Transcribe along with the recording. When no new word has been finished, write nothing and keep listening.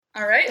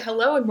All right,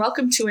 hello and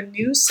welcome to a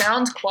new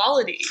sound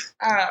quality.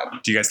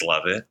 Do you guys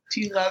love it? Do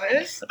you love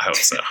it? I hope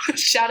so.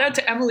 Shout out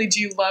to Emily.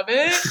 Do you love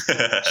it?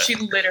 She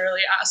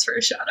literally asked for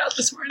a shout out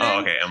this morning.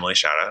 Oh, okay. Emily,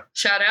 shout out.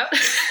 Shout out.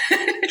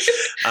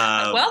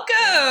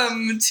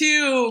 Welcome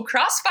to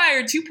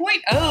Crossfire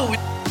 2.0.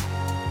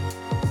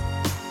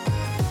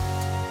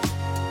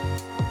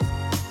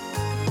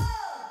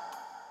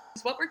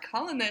 Is what we're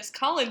calling this.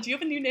 Colin, do you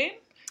have a new name?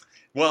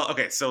 Well,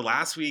 okay, so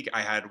last week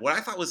I had what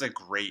I thought was a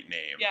great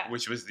name, Yeah.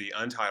 which was the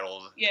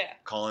untitled Yeah.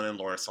 Colin and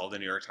Laura Solve the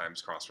New York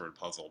Times Crossword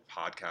Puzzle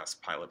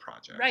Podcast Pilot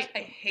Project. Right, I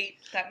hate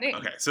that name.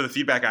 Okay, so the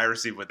feedback I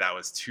received with that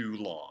was too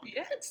long.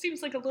 Yeah, it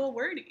seems like a little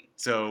wordy.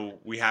 So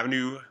we have a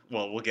new,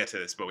 well, we'll get to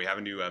this, but we have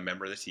a new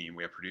member of the team.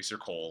 We have producer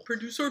Cole.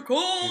 Producer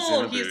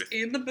Cole! He's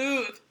in the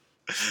booth.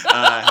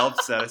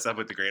 Helped set us up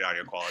with the great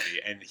audio quality,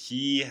 and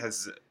he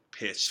has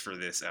pitched for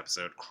this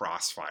episode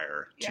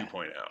Crossfire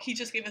 2.0. He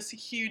just gave us a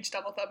huge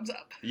double thumbs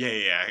up.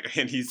 Yeah.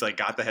 And he's like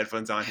got the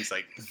headphones on. He's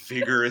like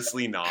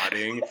vigorously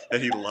nodding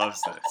that he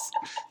loves this.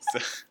 So,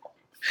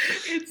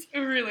 It's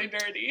really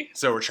nerdy.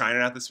 so we're trying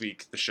it out this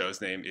week. The show's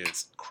name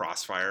is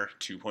Crossfire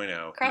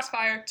 2.0.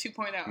 Crossfire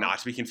 2.0. Not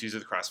to be confused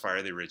with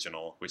Crossfire, the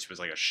original, which was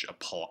like a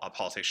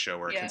politics show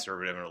where a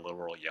conservative and a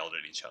liberal yelled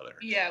at each other.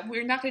 Yeah,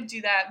 we're not going to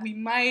do that. We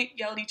might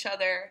yell at each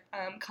other.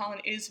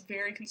 Colin is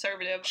very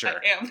conservative. Sure.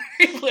 I am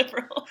very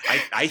liberal.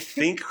 I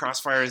think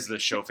Crossfire is the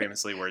show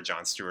famously where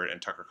Jon Stewart and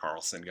Tucker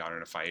Carlson got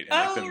in a fight in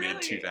like the really?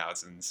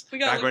 mid-2000s. We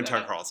gotta Back when look that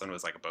Tucker up. Carlson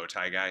was like a bow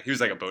tie guy. He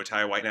was like a bow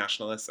tie white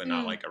nationalist and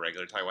not like a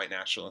regular tie white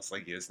nationalist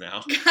like he is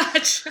now.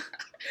 Gotcha.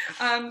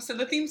 So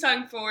the theme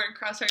song for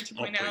Crossfire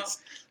 2.0 please.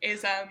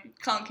 is,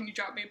 Colin, can you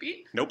drop me a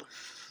beat? Nope.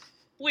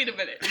 Wait a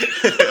minute.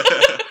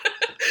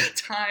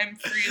 Time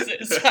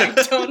freezes. I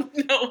don't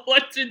know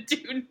what to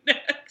do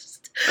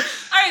next.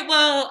 All right,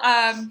 well,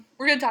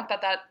 we're going to talk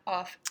about that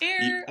off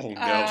air. Oh,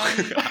 no.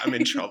 I'm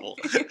in trouble.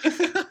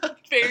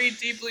 Very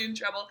deeply in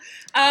trouble.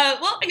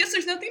 Well, I guess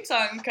there's no theme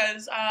song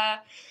because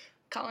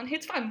Colin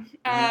hates fun.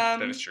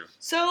 That is true.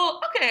 So,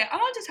 okay, I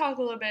want to talk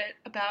a little bit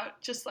about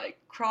just like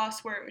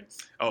crosswords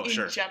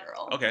in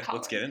general. Okay, Colin.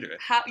 let's get into it.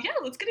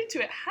 Let's get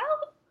into it. How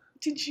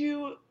did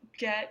you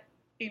get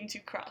into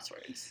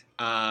crosswords?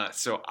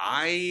 So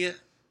I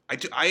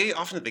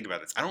often think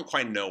about this. I don't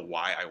quite know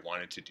why I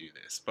wanted to do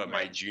this, but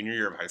my junior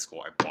year of high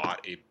school, I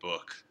bought a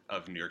book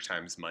of New York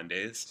Times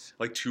Mondays,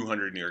 like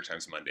 200 New York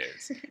Times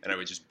Mondays, and I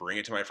would just bring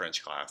it to my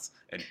French class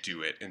and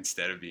do it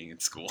instead of being in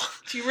school.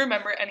 Do you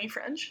remember any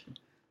French?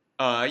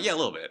 Yeah, a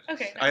little bit.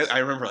 Okay. Nice. I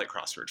remember like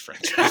crossword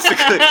French,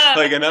 basically,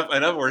 like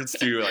enough words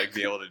to like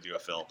be able to do a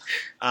fill.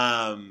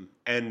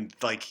 And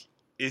like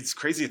it's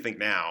crazy to think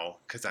now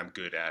because I'm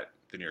good at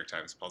the New York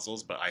Times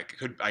puzzles, but I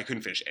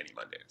couldn't finish any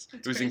Mondays.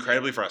 It was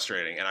incredibly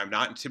frustrating, and I'm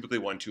not typically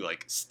one to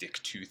like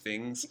stick to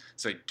things,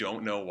 so I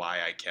don't know why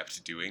I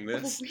kept doing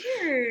this. Oh,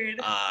 weird.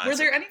 Were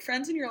there any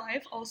friends in your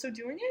life also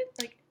doing it?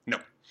 Like no.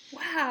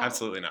 Wow.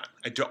 Absolutely not.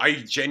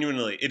 I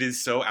genuinely, it is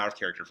so out of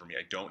character for me.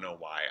 I don't know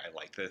why I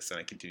like this, and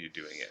I continue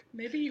doing it.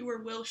 Maybe you were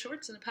Will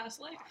Shortz in a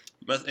past life.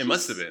 It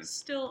must have been.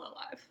 Still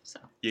alive, so.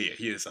 Yeah,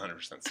 he is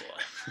 100% still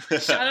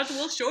alive. Shout out to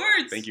Will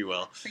Shortz. Thank you,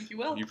 Will. Thank you,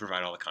 Will. You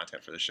provide all the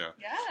content for the show.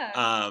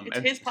 Yeah.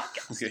 It's his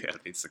podcast. Yeah,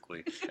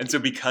 basically. And so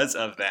because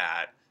of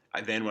that,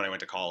 then when I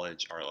went to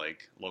college, our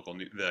like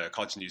the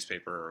college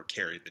newspaper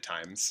carried the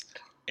Times.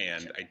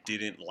 And I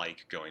didn't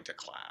like going to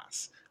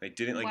class. I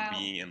didn't like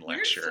being in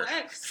lecture. Weird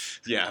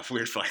flex. Yeah,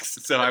 weird flex.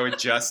 So I would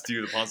just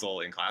do the puzzle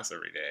in class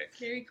every day.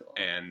 Very cool.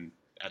 And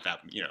at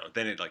that,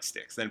 then it like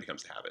sticks. Then it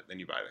becomes a habit. Then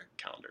you buy the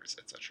calendars,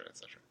 etc.,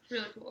 etc.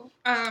 Really cool.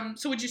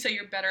 So would you say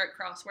you're better at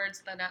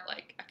crosswords than at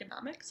like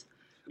economics?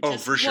 Oh,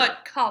 for sure.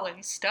 What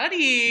Colin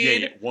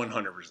studied. Yeah,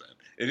 100%.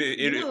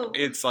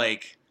 It's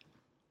like,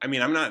 I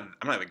mean, I'm not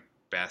the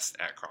best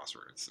at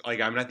crosswords.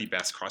 Like, I'm not the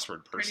best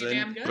crossword person, pretty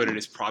damn good. But it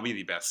is probably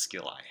the best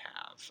skill I have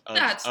of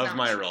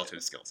my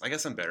relative skills. I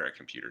guess I'm better at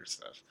computer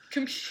stuff.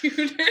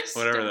 Computer stuff?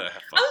 Whatever the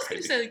heck. I was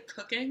going to say like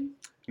cooking.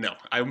 No,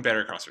 I'm better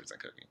at crosswords than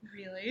cooking.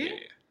 Really? Yeah.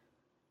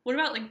 What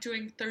about like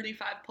doing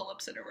 35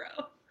 pull-ups in a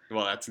row?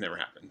 Well, that's never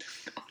happened.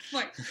 Oh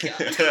my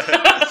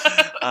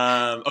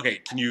god. Okay,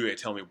 can you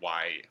tell me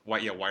why are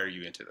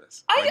you into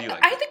this?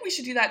 I think we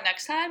should do that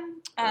next time.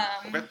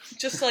 Okay.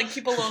 Just to, like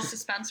keep a little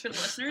suspense for the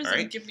listeners All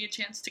right. and give me a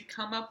chance to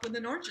come up with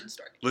an origin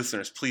story.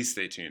 Listeners, please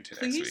stay tuned to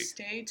next week. Please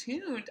stay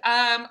tuned.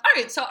 All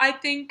right, so I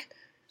think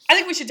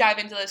we should dive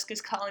into this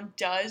because Colin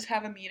does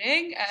have a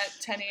meeting at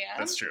 10 a.m.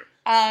 That's true.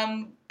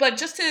 But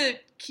just to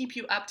keep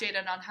you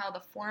updated on how the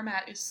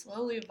format is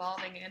slowly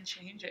evolving and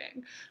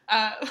changing.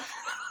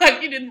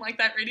 You didn't like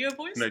that radio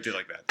voice? No, I do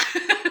like that.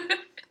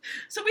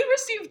 So we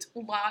received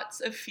lots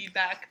of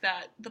feedback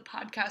that the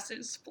podcast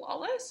is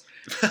flawless.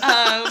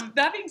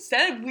 That being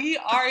said, we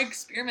are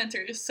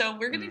experimenters, so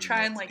we're going to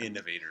try and like...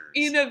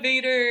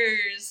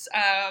 Innovators.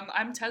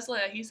 I'm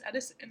Tesla, he's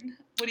Edison.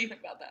 What do you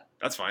think about that?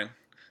 That's fine.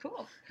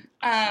 Cool.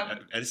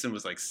 Edison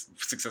was like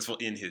successful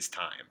in his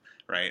time,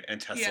 right? And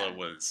Tesla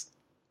was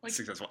like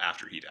successful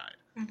after he died.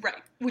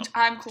 Right, which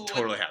I'm cool with.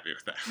 Totally happy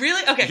with that.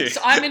 Really? Okay, so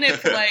I'm in it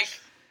for like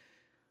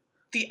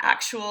the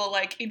actual,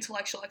 like,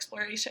 intellectual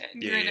exploration.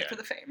 You're in it for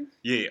the fame.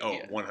 Yeah. Oh,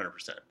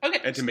 100%. Okay.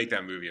 And to make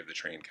that movie of the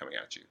train coming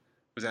at you.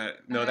 Was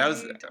that... No, that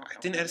was...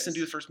 Didn't Edison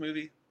do the first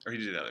movie? Or he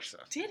did other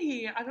stuff? Did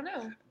he? I don't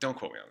know. Don't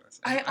quote me on this.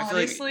 I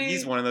honestly... feel like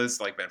he's one of those,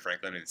 like, Ben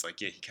Franklin, and it's like,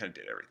 yeah, he kind of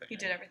did everything. He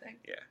did everything.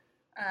 Yeah.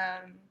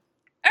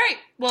 All right.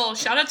 Well,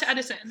 shout out to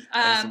Edison.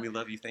 Edison, we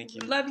love you. Thank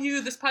you. Love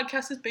you. This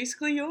podcast is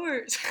basically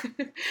yours.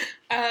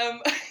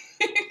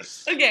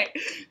 Okay.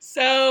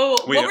 So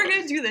what we're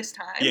going to do this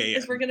time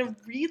is we're going to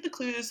read the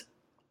clues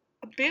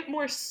a bit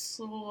more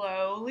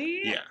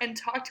slowly and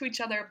talk to each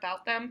other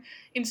about them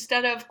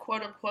instead of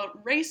quote unquote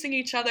racing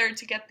each other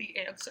to get the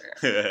answer,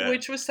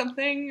 which was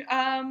something,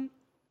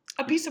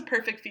 a piece of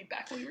perfect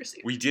feedback we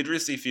received. We did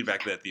receive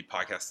feedback that the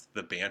podcast,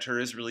 the banter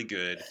is really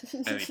good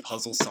and the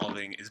puzzle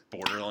solving is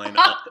borderline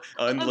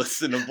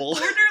unlistenable.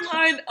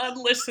 Borderline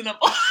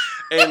unlistenable.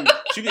 And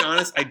to be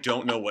honest, I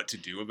don't know what to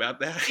do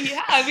about that.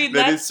 Yeah, I mean,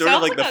 that is sort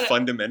of like the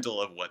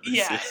fundamental of what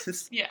this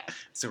is. Yeah.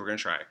 So we're going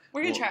to try.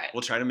 We'll try it.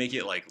 We'll try to make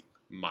it like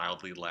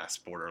mildly less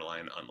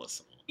borderline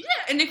unlistenable. Yeah,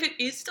 and if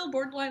it is still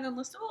borderline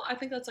unlistenable, I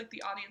think that's like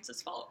the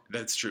audience's fault.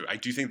 That's true. I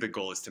do think the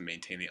goal is to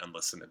maintain the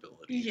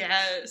unlistenability.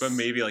 Yes. But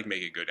maybe like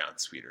make it go down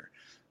sweeter.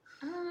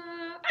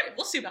 Alright,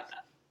 we'll see about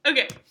that.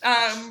 Okay,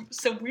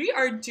 so we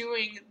are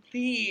doing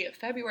the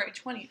February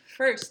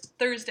 21st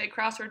Thursday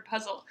crossword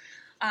puzzle.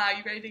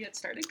 You ready to get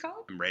started,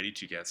 Colin? I'm ready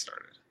to get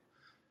started.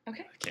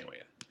 Okay. I can't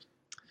wait.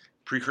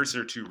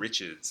 Precursor to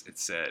riches, it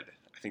said.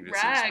 I think this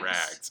rags. is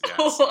rags. Yes.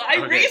 Oh, I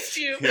raced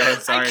you. Yeah,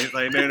 sorry.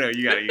 Like, no,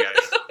 you got it.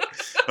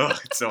 Oh,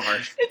 it's so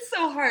hard. It's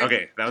so hard.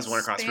 Okay, that was one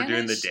across. We're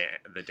doing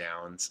the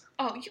downs.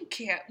 Oh, you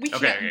can't. We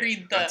can't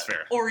read the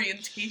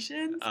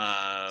orientations.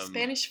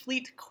 Spanish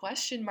fleet ?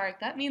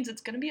 That means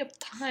it's going to be a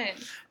pun.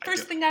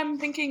 First thing I'm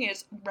thinking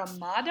is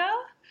Ramada,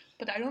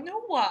 but I don't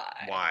know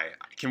why. Why?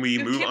 Can we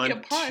move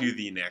on to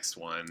the next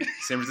one?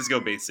 San Francisco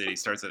Bay City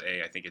starts with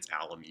A. I think it's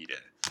Alameda.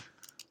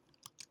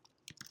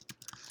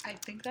 I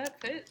think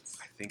that fits.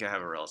 I think I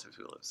have a relative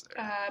who lives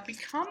there.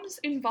 Becomes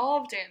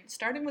involved in,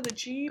 starting with a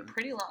G,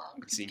 pretty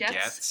long.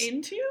 Gets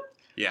into?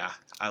 Yeah,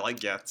 I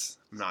like gets.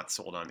 I'm not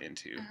sold on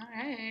into. All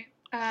right.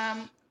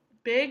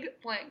 Big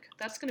blank.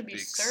 That's going to be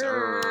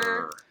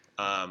sir.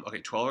 Okay,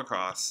 12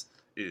 across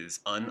is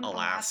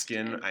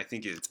un-Alaskan. I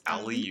think it's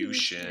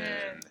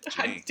Aleutian.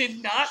 I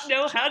did not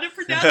know how to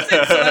pronounce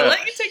it, so I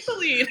let you take the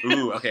lead.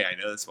 Ooh, okay, I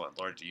know this one.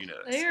 Laura, do you know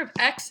this? Layer of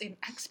X in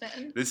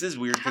X-Men. This is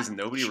weird because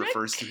nobody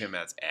refers to him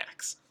as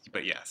X.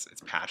 But yes,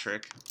 it's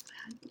Patrick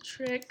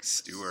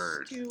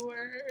Stewart.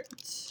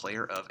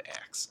 Player of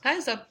X. That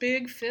is a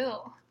big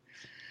fill.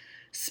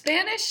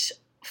 Spanish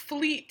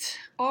fleet.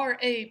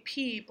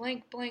 RAP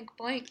blank blank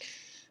blank.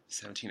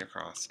 17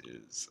 across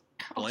is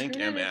blank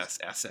MS.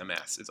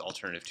 SMS is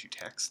alternative to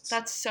texts.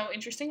 That's so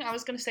interesting. I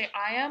was going to say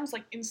IMs,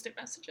 like instant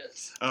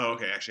messages. Oh,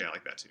 okay. Actually, I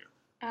like that too.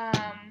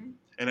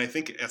 And I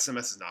think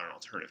SMS is not an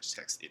alternative to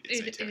text. It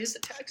is a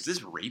text. Is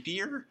this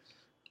rapier?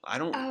 I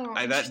don't.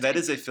 That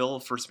is a fill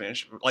for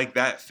Spanish. Like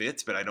that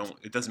fits, but I don't.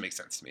 It doesn't make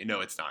sense to me.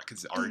 No, it's not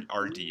because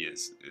RD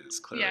is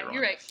clearly wrong. Yeah,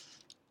 you're right.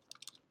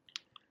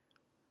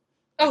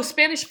 Oh,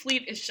 Spanish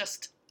fleet is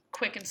just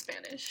quick in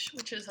Spanish,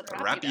 which is a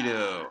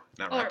rapido.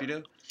 Not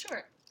rapido.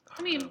 Sure.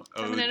 I mean,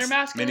 feminine or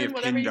masculine, many of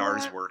whatever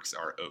Pindar's you want. works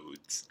are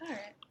odes. All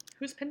right.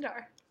 Who's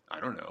Pindar?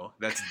 I don't know.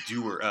 That's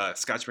Dewar.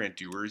 Scotch brand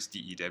Dewars.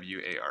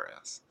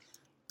 DEWARS.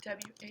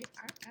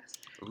 WARS.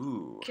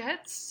 Ooh.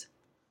 Gets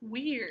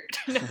weird.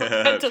 No,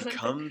 that doesn't.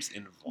 Becomes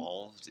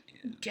involved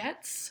in.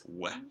 Gets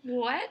what?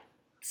 What?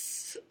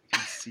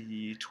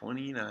 PC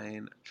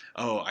 29.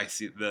 Oh, I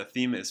see. The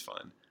theme is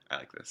fun. I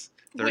like this.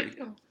 30. Wait,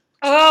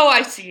 oh,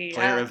 I see.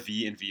 Player of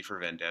V and V for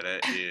Vendetta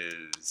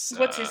is...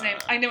 What's his name?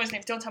 I know his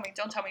name. Don't tell me.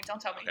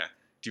 Okay.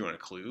 Do you want a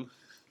clue?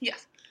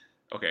 Yes.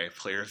 Okay,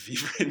 player of V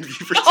and V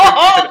for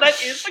Oh,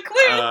 that is the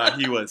clue!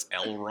 He was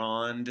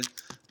Elrond.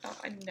 Oh,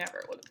 I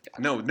never would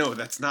have gotten No,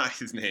 that's not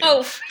his name.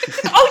 Oh, he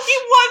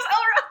was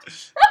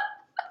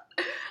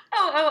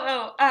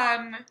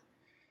Elrond!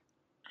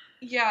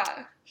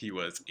 Yeah. He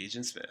was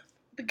Agent Smith.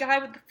 The guy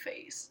with the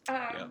face.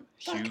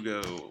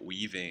 Hugo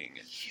Weaving.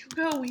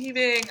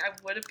 I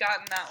would have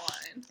gotten that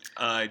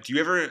one. Do you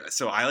ever?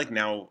 So I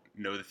now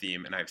know the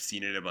theme, and I've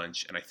seen it a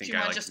bunch, and I think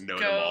I know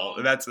them all.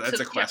 That's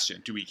a question.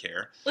 Yeah. Do we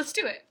care? Let's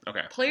do it.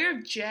 Okay. Player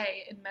of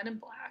J in Men in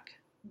Black.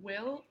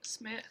 Will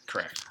Smith.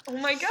 Correct. Oh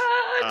my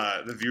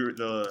God.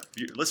 The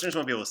listeners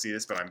won't be able to see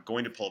this, but I'm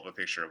going to pull up a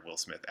picture of Will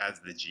Smith as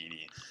the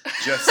genie,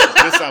 just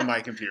on my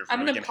computer.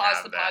 I'm going to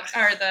pause the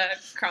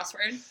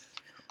crossword.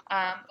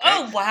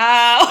 Oh,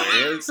 wow. There he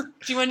is. Do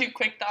you want to do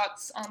quick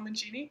thoughts on the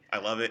genie? I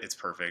love it. It's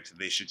perfect.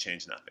 They should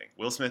change nothing.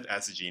 Will Smith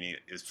as the genie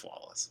is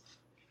flawless.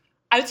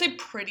 I would say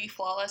pretty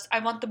flawless. I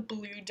want the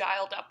blue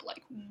dialed up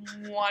like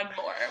one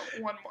more.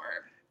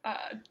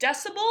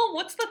 Decibel?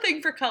 What's the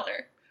thing for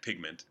color?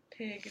 Pigment.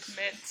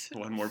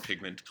 One more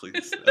pigment,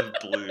 please, of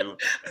blue. A little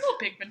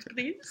pigment,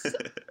 please.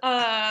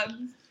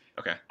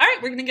 Okay. All right,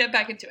 we're going to get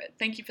back into it.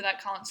 Thank you for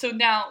that, Colin. So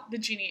now the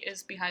genie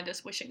is behind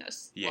us, wishing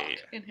us luck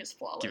in his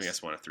flawless. Giving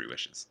us one of 3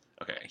 wishes.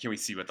 Okay, can we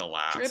see what the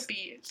last...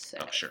 Drippy,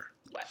 Oh, sure.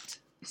 Wet.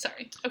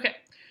 Sorry. Okay.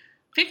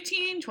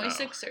 15,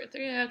 26, or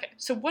 3. Okay.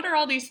 So what are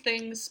all these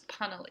things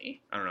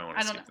punnily? I don't know.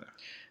 I don't know. That.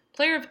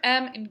 Player of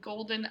M in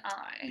Golden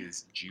Eye.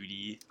 Is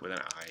Judi with an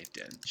I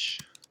Dench.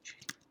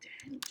 Judi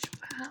Dench.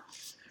 Wow.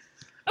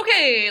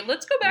 Okay,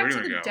 let's go back to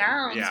the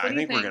downs. Yeah, what I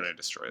think we're going to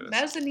destroy this.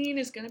 Mezzanine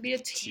is going to be a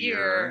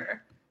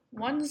tier.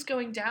 One's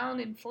going down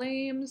in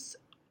flames.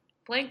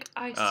 Blank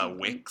I.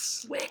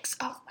 Wicks. Wicks.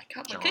 Oh my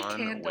god, John like a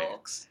candle.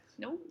 Wicks.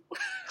 No.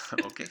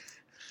 Okay.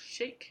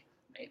 Shake,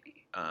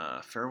 maybe.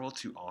 Farewell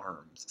to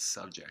Arms.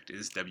 Subject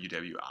is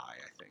WWI,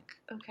 I think.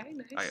 Okay,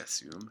 nice. I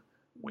assume.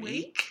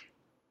 Wake?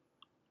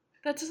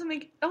 That doesn't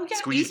make... Oh, yeah,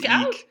 Squeeze, eek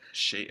out.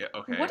 Shake.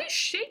 Okay. What is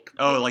shake?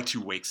 Oh, like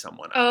to wake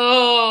someone up.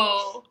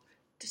 Oh.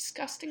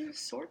 Disgusting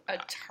sort. A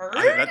turd?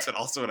 That's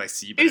also what I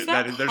see, but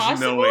there's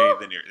no way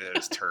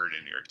there's turd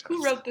in New York Times.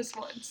 Who wrote this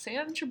one?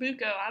 Sam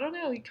Trabucco. I don't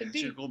know. He could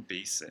be. Magical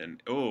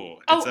Basin. Oh.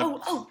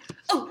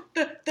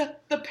 The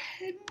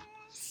pensive.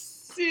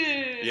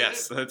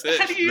 Yes, that's it.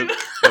 How do you...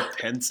 The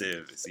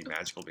pensive is the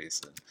magical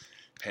basin.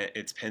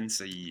 It's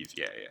pensive.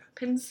 Yeah.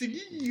 Pensive.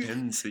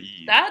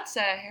 That's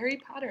a Harry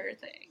Potter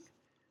thing.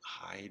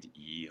 Hide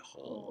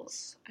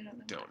holes. I don't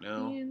know. Don't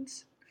know.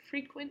 Means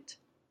frequent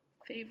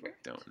favorite.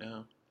 Don't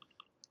know.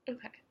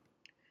 Okay.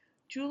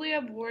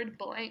 Julia Ward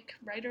Blank,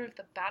 writer of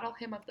the Battle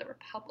Hymn of the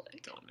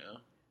Republic. Don't know.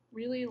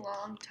 Really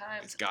long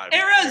time. It's gotta be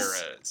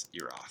Eros.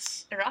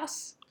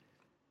 Eros.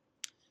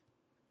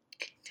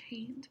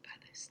 Contained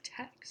by this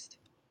text.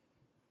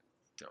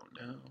 Don't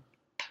know.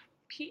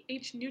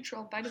 pH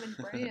neutral vitamin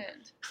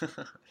brand.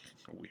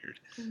 Weird.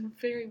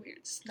 Very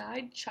weird.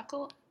 Snide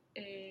chuckle.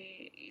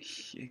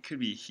 It could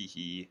be hee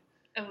hee.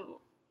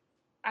 Oh,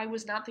 I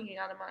was not thinking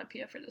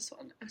onomatopoeia for this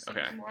one. I was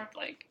thinking more of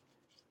like,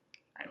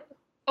 I don't know.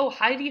 Oh,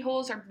 hidey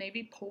holes are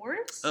maybe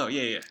pores? Oh,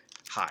 yeah.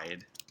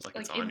 Hide. Like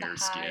it's on your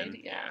skin.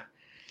 Yeah.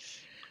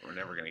 We're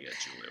never going to get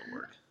Julia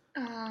Ward.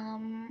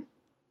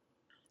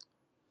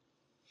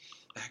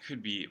 That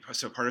could be,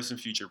 so partisan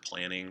future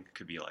planning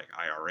could be like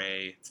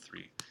IRA. It's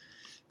 3.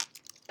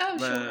 Oh,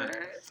 sure. Okay.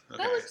 That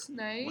looks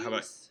nice. Well, how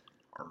about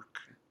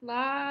ARC?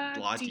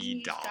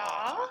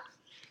 La-dee-da.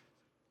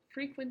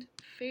 Frequent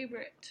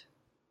favorite.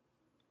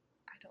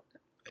 I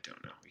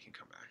don't know. We can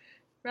come back.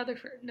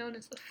 Rutherford, known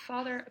as the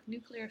father of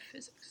nuclear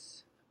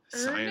physics.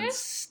 Science.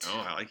 Ernest?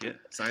 Oh, I like it.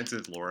 Science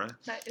is Laura.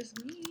 That is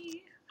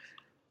me.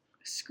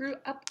 Screw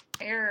up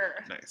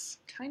air. Nice.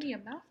 Tiny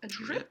amount. A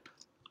drip.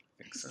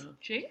 I think so.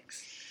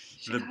 Jinx?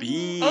 The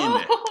Bean.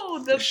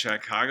 Oh, the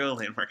Chicago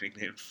landmark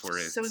nickname for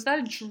it. So is that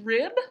a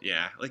drib?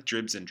 Yeah, like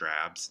dribs and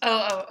drabs.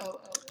 Oh.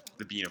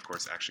 The Bean, of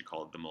course, actually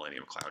called the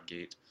Millennium Cloud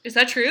Gate. Is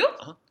that true?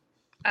 Uh-huh.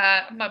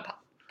 I'm going to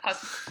pause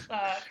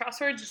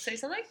crossword to say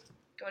something.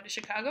 Going to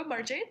Chicago,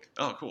 March 8th.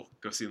 Oh, cool.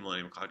 Go see the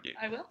Millennium Cloud Gate.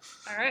 I will.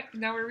 All right.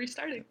 Now we're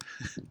restarting.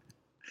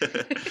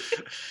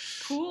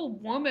 Cool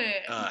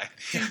woman.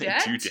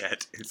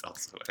 Dudette is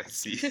also what I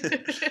see.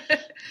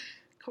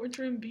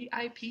 Courtroom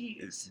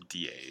VIPs. Is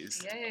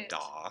DAs. Yes.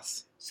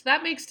 DOS. So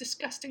that makes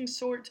disgusting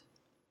sort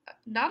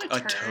not a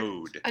turd. A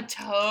toad. A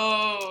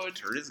toad.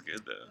 Turd is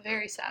good, though.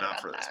 Very sad not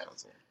about for that. this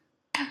puzzle.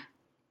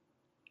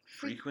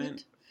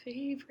 Frequent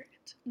favorite.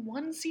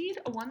 One seed?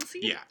 A one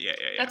seed? Yeah.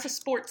 That's a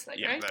sports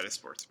thing, right? Yeah, that is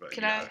sports. But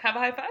Can I have a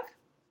high five?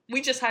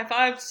 We just high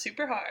fived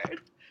super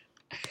hard.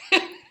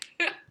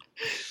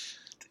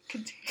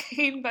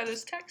 Contained by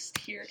this text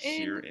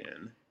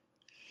herein.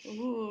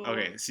 Ooh.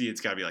 Okay, see,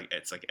 it's gotta be like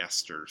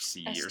Esther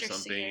C or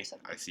something.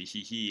 I see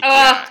hee.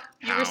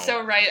 You were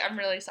so right. I'm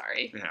really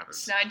sorry. It happens.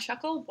 Snide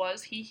chuckle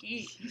was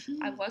hee.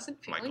 I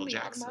wasn't feeling Michael the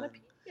Jackson.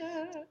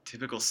 onomatopoeia.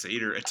 Typical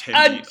Seder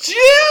attendee. A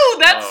Jew!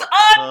 That's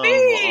on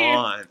me!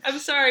 On. I'm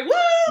sorry. Woo!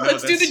 No,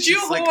 Let's do the Jew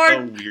horn. Like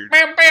a weird...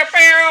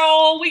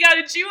 We got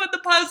a Jew in the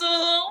puzzle.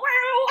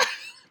 Wow!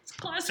 It's a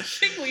classic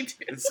thing we do.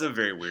 It's a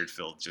very weird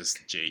field,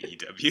 just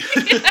J-E-W.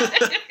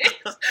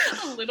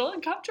 A little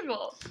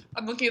uncomfortable.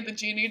 I'm looking at the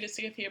genie to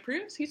see if he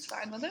approves. He's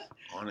fine with it.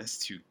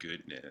 Honest to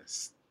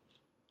goodness.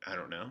 I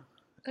don't know.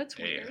 That's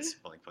weird. It's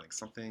blank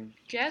something.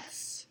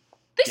 This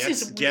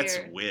is weird. Gets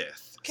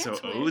with. So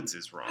Odes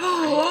is wrong.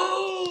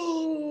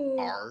 Oh!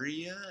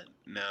 Aria?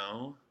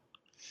 No.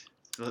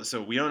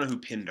 So we don't know who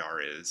Pindar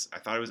is. I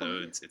thought it was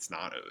Odes. It's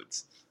not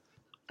Odes.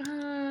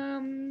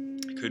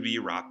 Could be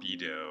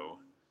Rapido.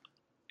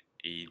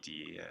 AD.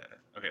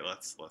 Okay,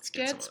 let's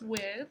get Gets some.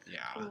 with.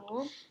 Yeah.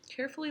 Cool.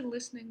 Carefully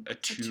listening. A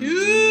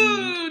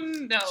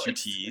tune. No. 2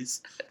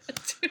 T's. A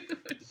tune.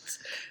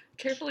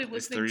 Carefully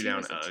listening. It's 30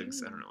 down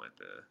Uggs. I don't know what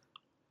the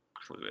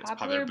clue is.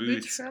 Popular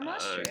boots from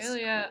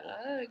Australia.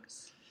 Cool.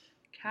 Uggs.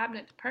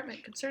 Cabinet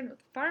department concerned with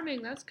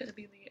farming. That's going to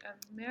be the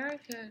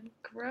American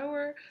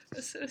Grower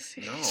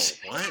Association.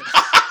 No, what?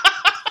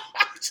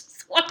 I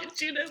just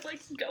wanted you to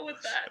go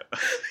with that.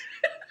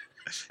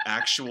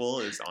 Actual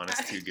is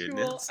honest to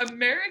goodness.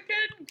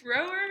 American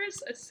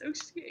Growers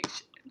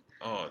Association.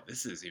 Oh,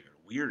 this is even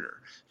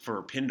weirder.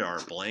 For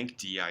Pindar, blank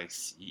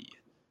DIC.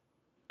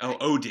 Oh,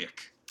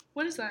 odic.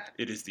 What is that?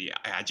 It is the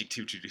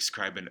adjective to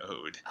describe an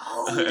ode.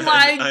 Oh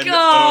my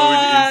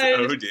god!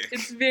 An ode is odic.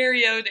 It's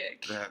very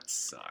odic. That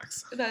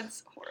sucks.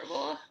 That's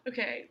horrible.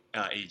 Okay.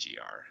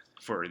 AGR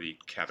for the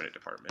cabinet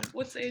department.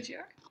 What's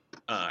AGR?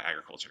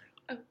 Agriculture.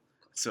 Oh.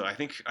 So I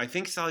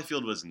think Sally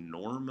Field was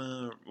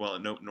Norma. Well,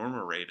 no,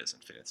 Norma Ray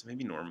doesn't fit. So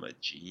maybe Norma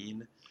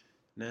Jean.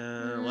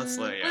 No, let's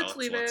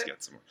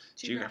get some more.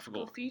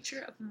 Geographical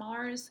feature of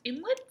Mars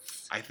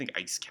inlets. I think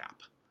ice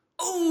cap.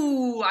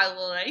 Oh, I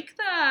like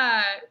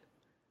that.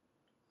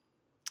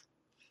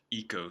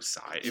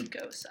 Ecocide.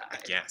 I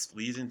guess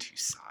leads into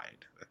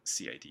side.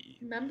 CID.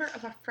 Member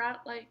of a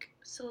frat like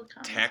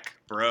silicon. Tech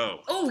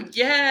bro. Oh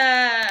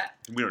yeah.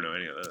 We don't know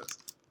any of those.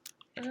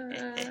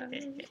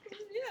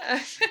 Yeah.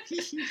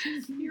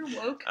 You're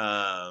woke.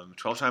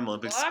 12-time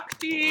Olympics.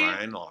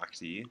 Ryan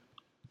Lochte.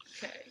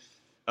 Okay.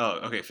 Oh,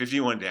 okay.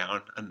 51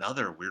 down.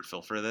 Another weird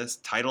fill for this.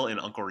 Title in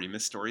Uncle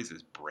Remus stories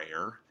is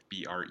Brer.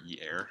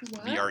 B-R-E-R.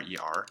 What?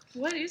 B-R-E-R.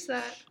 What is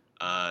that?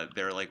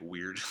 They're like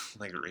weird,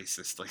 like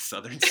racist, like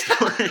Southern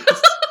stories.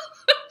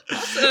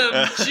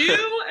 Awesome.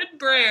 Jew and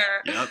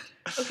Brer. Yep.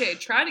 Okay,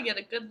 try to get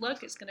a good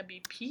look. It's gonna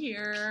be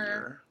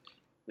Pier.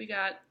 We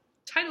got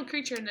title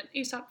creature in an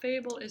Aesop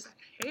fable is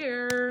a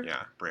hare.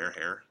 Yeah, Brer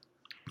hare.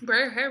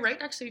 Brer hare right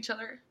next to each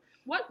other.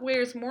 What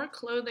wears more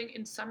clothing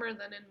in summer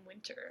than in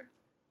winter?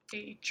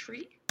 A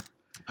tree?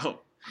 Oh,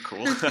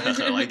 cool.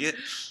 I like it.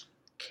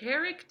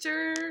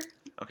 Character.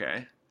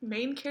 Okay.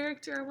 Main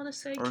character, I want to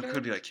say. Or it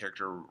could be like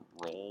character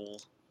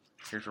roles.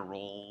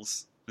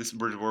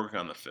 We're working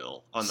on the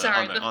fill.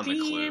 The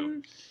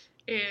theme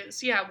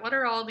is, what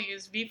are all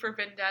these? V for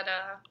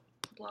Vendetta,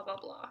 blah, blah,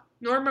 blah.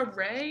 Norma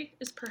Ray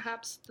is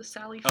perhaps the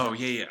Sally Field. Oh,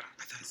 yeah.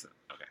 I thought so.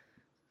 Okay.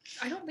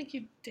 I don't think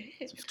you did.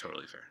 It's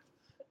totally fair.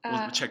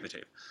 We'll check the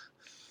tape.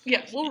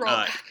 Yeah, we'll roll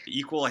back.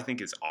 Equal, I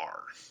think, is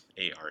R.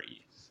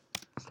 A-R-E.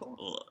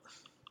 Cool.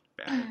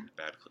 Ugh.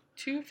 Bad clue.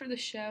 2 for the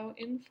show,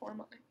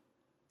 informally.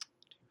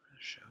 2 for the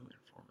show,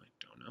 informally.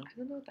 Don't know. I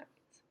don't know what that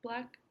means.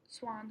 Black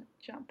Swan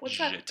Jump. What's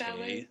that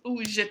ballet?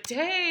 Ooh,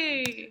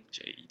 Jeté.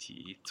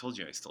 J-E-T. Told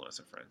you I still know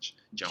some French.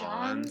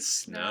 Jon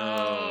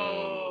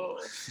Snow.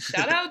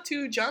 Shout out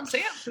to John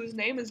Sam, whose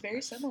name is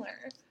very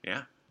similar.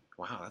 Yeah.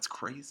 Wow, that's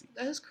crazy.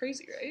 That is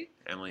crazy, right?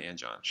 Emily and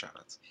John, shout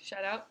outs.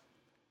 Shout out.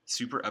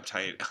 Super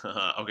uptight.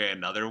 Okay,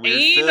 another weird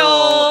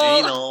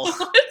Anal.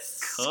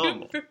 It's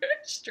super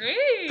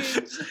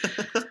strange.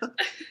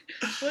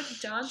 What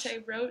Dante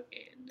wrote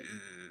in.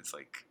 It's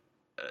like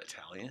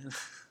Italian.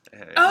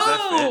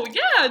 Oh,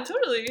 yeah,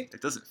 totally. It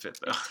doesn't fit,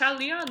 though.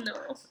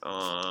 Italiano.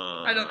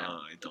 I don't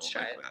know. I don't Let's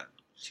try like that.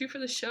 2 for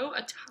the show.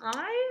 A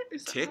tie?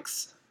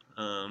 Ticks?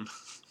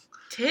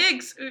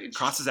 Tiggs.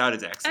 Crosses out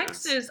as X's.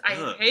 X's. I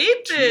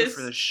hate this. 2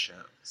 for the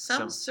show.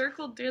 Some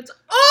circle dance.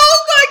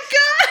 Oh my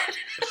god!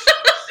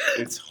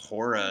 It's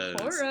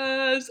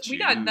Horace. We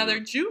got another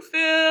Jew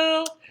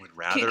fill. Would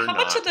rather how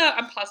much of the...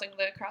 I'm pausing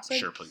the crossword.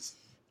 Sure, please.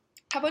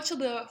 How much of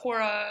the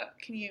Hora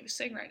can you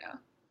sing right now?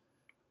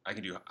 I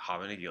can do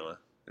Hava Nagila.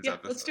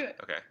 Let's do it.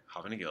 Okay,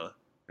 Hava Nagila.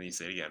 Then you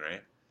say it again,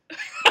 right?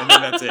 And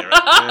then that's it, right?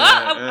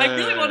 I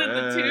really wanted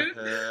the tune.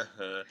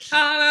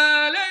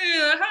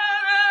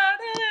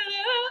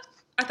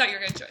 I thought you were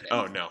going to join it.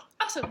 Oh, no.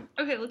 Awesome.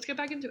 Okay, let's get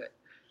back into it.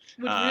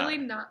 Would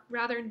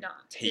rather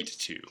not. Hate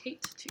to.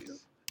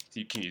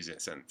 You can use it in a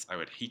sentence. I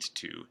would hate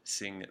to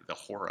sing the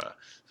Hora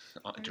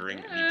during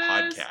the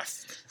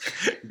podcast.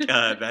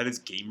 That is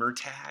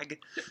Gamertag.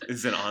 This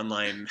is an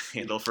online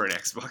handle for an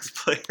Xbox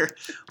player.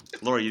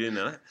 Laura, you didn't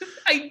know that?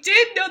 I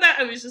did know that.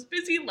 I was just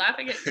busy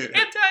laughing at your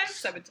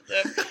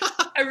anti-Semitism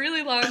a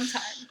really long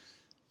time.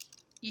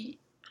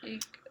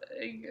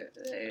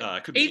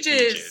 Could be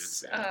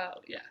ages. Oh,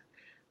 yeah.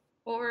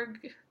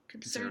 Org,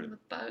 concerned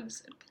with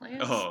bugs and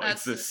plants. Oh,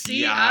 that's it's the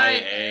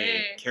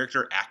CIA.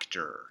 Character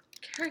actor.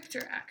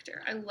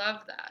 I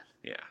love that.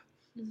 Yeah.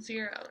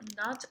 0,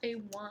 not a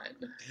 1.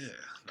 Yeah,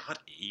 not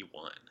a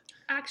 1.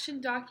 Action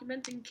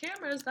documenting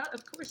cameras. That,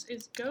 of course,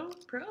 is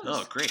GoPros.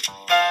 Oh, great.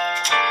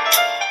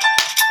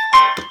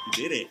 You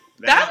did it.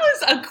 That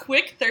was a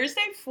quick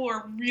Thursday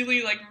for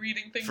really,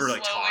 reading things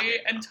slowly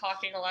and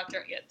talking a lot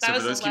during it. That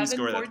was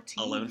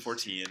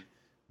 11-14.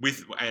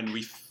 And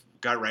we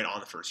got it right on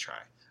the first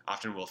try.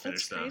 Often we'll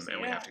finish them, and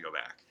we have to go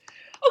back.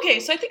 Okay,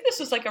 so I think this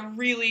was, a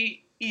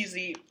really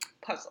easy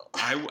puzzle.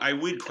 I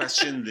would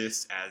question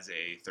this as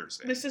a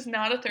Thursday. This is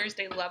not a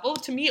Thursday level.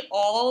 To me,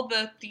 all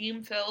the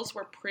theme fills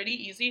were pretty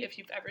easy if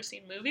you've ever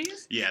seen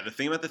movies. Yeah, the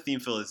thing about the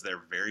theme fill is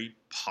they're very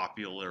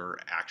popular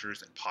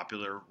actors and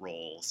popular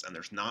roles, and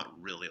there's not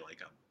really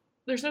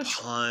there's no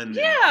pun.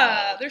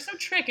 Yeah, there's no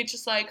trick. It's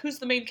just who's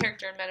the main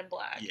character in Men in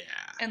Black? Yeah.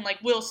 And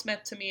Will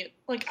Smith, to me,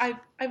 I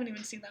haven't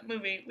even seen that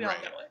movie. We all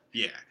know it.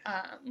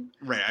 Yeah.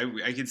 Right.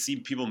 I could see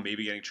people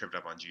maybe getting tripped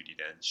up on Judi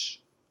Dench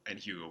and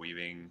Hugo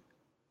Weaving,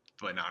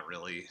 but not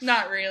really.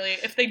 Not really.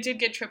 If they did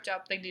get tripped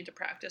up, they need to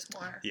practice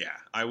more. Yeah,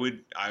 I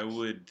would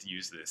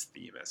use this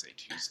theme as a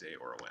Tuesday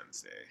or a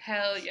Wednesday.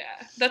 Hell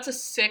yeah. That's a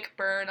sick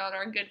burn on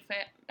our good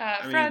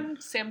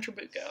friend, Sam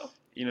Trabucco.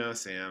 You know,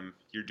 Sam,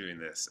 you're doing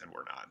this and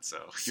we're not,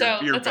 so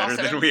you're better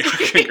awesome. than we are.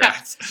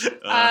 Congrats.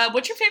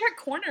 What's your favorite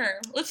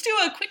corner? Let's do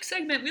a quick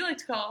segment we like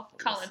to call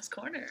Colin's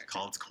Corner.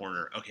 Colin's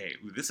Corner. Okay,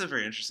 this is a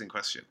very interesting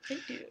question.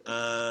 Thank you.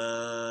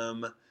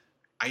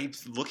 I'm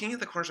looking at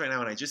the corners right now,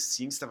 and I just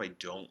seen stuff I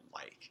don't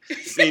like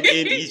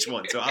in each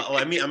one. So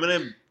I'm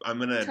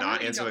gonna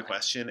not answer the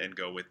question and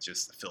go with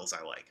just the fills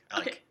I like. I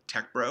like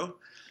Tech Bro.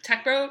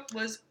 Tech Bro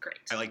was great.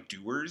 I like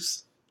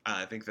Doers.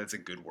 I think that's a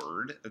good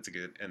word. That's a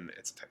good, and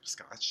it's a type of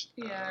scotch.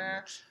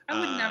 Yeah, I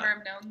would never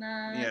have known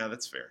that. Yeah,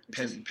 that's fair.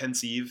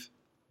 Pensieve.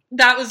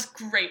 That was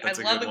great. That's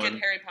I love a good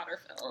Harry Potter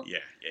fill. Yeah.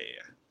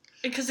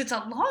 Because it's a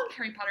long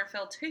Harry Potter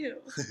fill, too.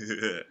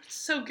 It's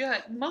so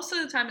good. Most of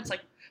the time, it's like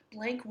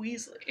blank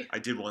Weasley. I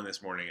did one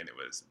this morning, and it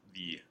was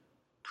the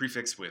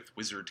prefix with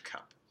Wizard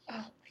Cup. Oh,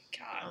 my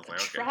God. I was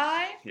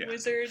like, okay.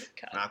 Wizard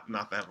Cup.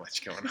 Not that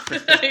much going on.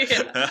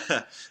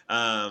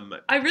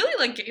 I really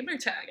like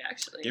Gamertag,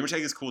 actually.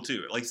 Gamertag is cool,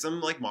 too. Like, some,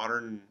 like,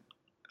 modern,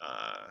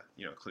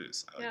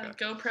 clues. I like that.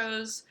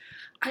 GoPros.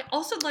 I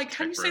also like,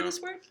 how do you say this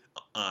word?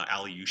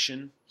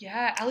 Aleution.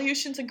 Yeah,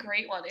 Aleution's a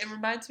great one. It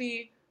reminds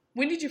me,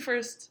 when did you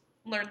first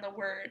learn the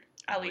word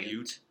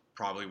Aleut?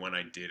 Probably when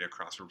I did a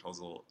crossword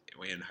puzzle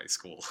in high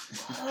school.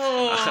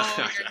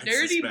 Oh, your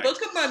nerdy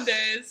Book of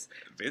Mondays.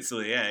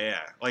 Basically,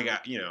 yeah. Like,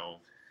 that's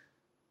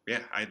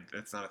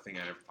not a thing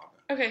I ever thought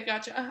of. Okay,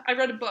 gotcha. I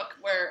read a book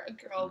where a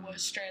girl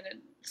was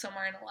stranded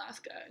somewhere in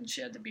Alaska, and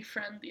she had to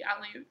befriend the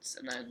Aleuts,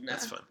 and then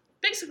that's fun.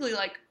 Basically,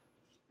 like,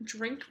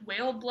 drink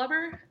whale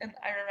blubber, and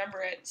I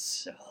remember it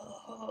so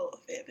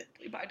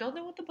vividly, but I don't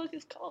know what the book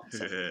is called,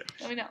 so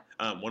let me know.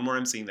 One more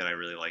I'm seeing that I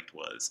really liked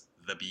was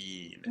The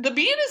Bean. The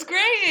Bean is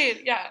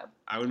great, yeah.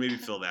 I would maybe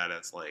fill that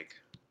as, like,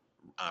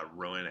 a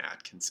Rowan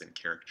Atkinson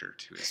character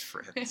to his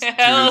friends.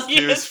 To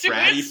his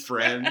fratty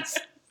friends.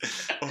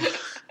 Oh,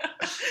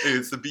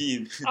 it's The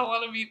Bean. I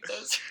want to meet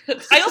those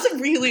friends. I also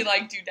really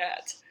like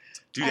Dudette.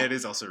 Dudette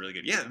is also really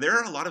good. Yeah, there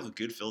are a lot of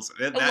good fills.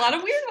 A lot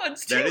of weird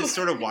ones, too. That is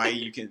sort of why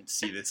you can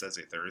see this as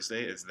a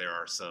Thursday, is there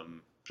are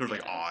some sort of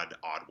like odd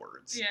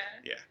words.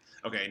 Yeah.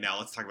 Okay, now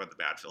let's talk about the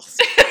bad fills.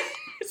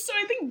 So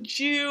I think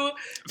Jew,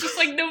 just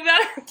like no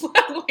matter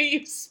what way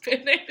you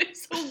spin it,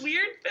 it's a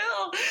weird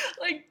fill.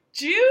 Like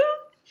Jew,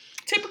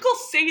 typical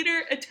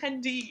Seder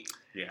attendee.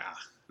 Yeah,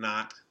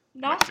 not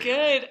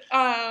good.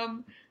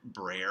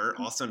 Brer,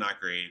 also not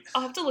great.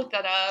 I'll have to look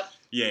that up.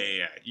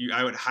 Yeah.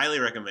 I would highly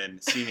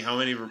recommend seeing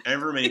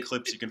however many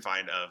clips you can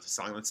find of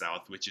Song of the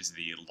South, which is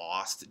the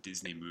lost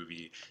Disney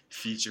movie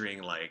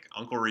featuring like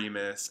Uncle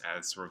Remus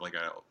as sort of like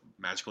a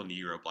magical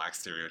Negro black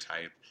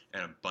stereotype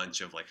and a bunch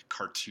of like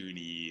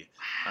cartoony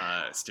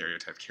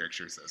stereotype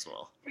characters as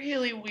well.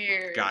 Really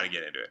weird. Gotta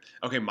get into it.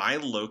 Okay, my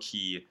low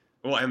key.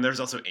 Well, and there's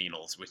also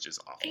Anals, which is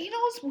awful.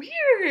 Anal's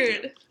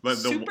weird. Yeah. But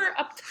super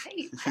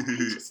uptight.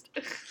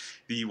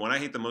 The one I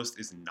hate the most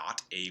is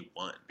Not a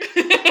One.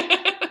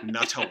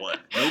 Not a One.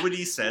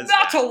 Nobody says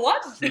not that. A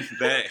one.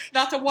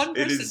 Not a one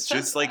person. It is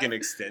just like an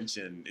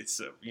extension. It's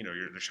they're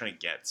trying to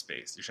get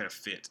space. You're trying to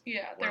fit.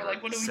 Yeah, they're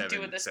like, what do we do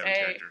with this seven A?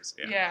 Characters.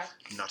 Yeah.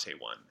 Not a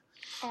One.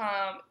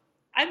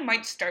 I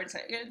might start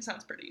saying it. It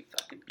sounds pretty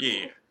fucking cool.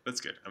 Yeah. That's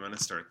good. I'm going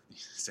to start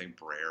saying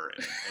Brer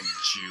and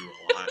Jew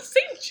a lot.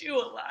 Saying Jew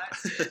a lot.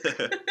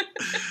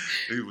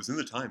 It was in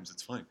the Times.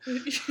 It's fine. Cool.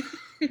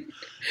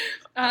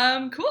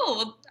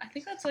 Well, I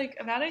think that's like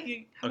about it.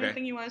 You have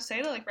anything you want to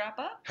say to like wrap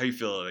up? How do you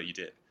feel that you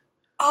did?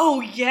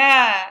 Oh,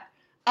 yeah.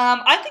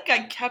 I think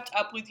I kept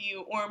up with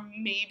you or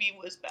maybe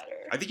was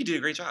better. I think you did a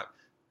great job.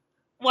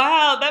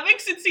 Wow. That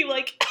makes it seem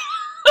like...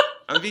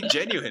 I'm being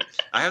genuine.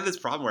 I have this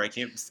problem where I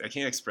can't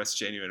express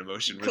genuine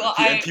emotion with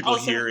people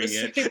hearing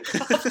it.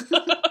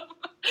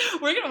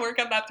 We're gonna work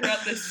on that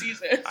throughout this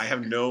season. I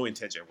have no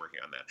intention of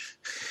working on that.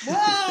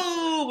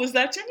 Whoa, was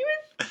that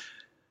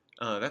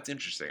genuine? That's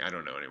interesting. I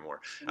don't know anymore.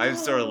 I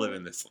sort of live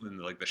in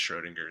like the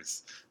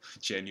Schrodinger's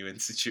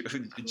genuineness,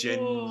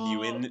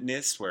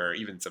 where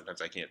even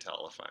sometimes I can't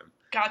tell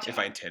if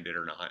I intend it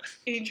or not.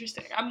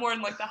 Interesting. I'm more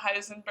in like the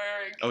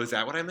Heisenberg. Oh, is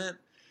that what I meant?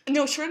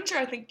 No, Schrodinger.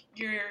 I think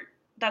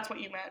that's what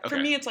you meant. Okay.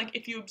 For me, it's like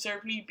if you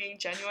observe me being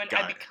genuine,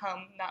 I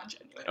become not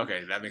genuine.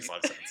 Okay, that makes a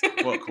lot of sense.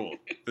 Well, cool.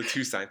 The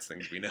two science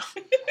things we know.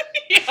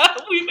 Yeah,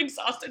 we've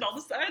exhausted all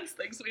the science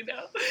things we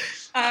know.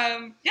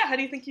 Yeah, how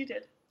do you think you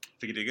did? I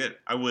think you did good.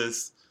 I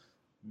was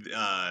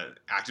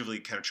actively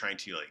kind of trying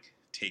to like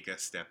take a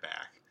step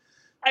back.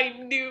 I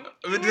knew.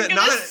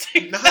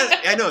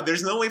 I know.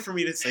 There's no way for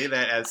me to say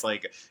that as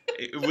like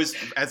it was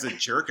as a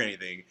jerk or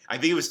anything. I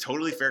think it was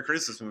totally fair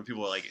criticism when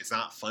people were like, "It's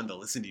not fun to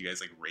listen to you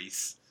guys like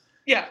race."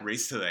 Yeah.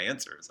 Race to the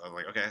answers. I was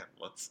like, okay,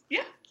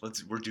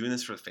 we're doing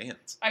this for the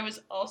fans. I was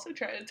also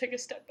trying to take a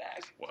step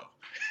back. Whoa.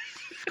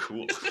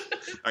 Cool. All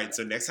right,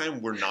 so next time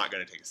we're not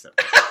going to take a step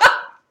back.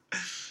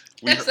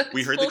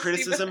 We heard the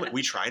criticism,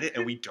 we tried it,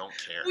 and we don't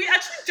care. We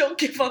actually don't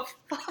give a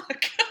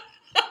fuck.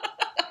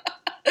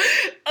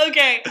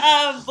 Okay,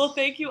 well,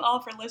 thank you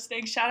all for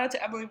listening. Shout out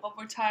to Emily one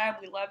more time.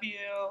 We love you.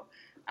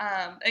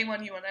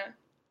 Anyone you want to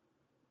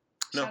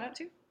shout out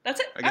to? That's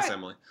it? I guess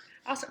Emily.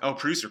 Awesome. Oh,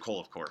 Producer Cole,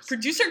 of course.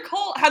 Producer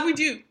Cole? How'd we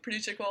do,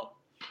 Producer Cole?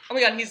 Oh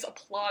my god, he's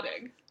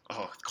applauding.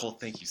 Oh, Cole,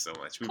 thank you so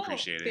much. We Cole,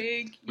 appreciate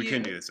it. We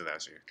couldn't do this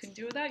without you. Couldn't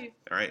do it without you.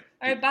 All right.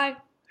 All right, bye.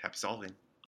 Happy solving.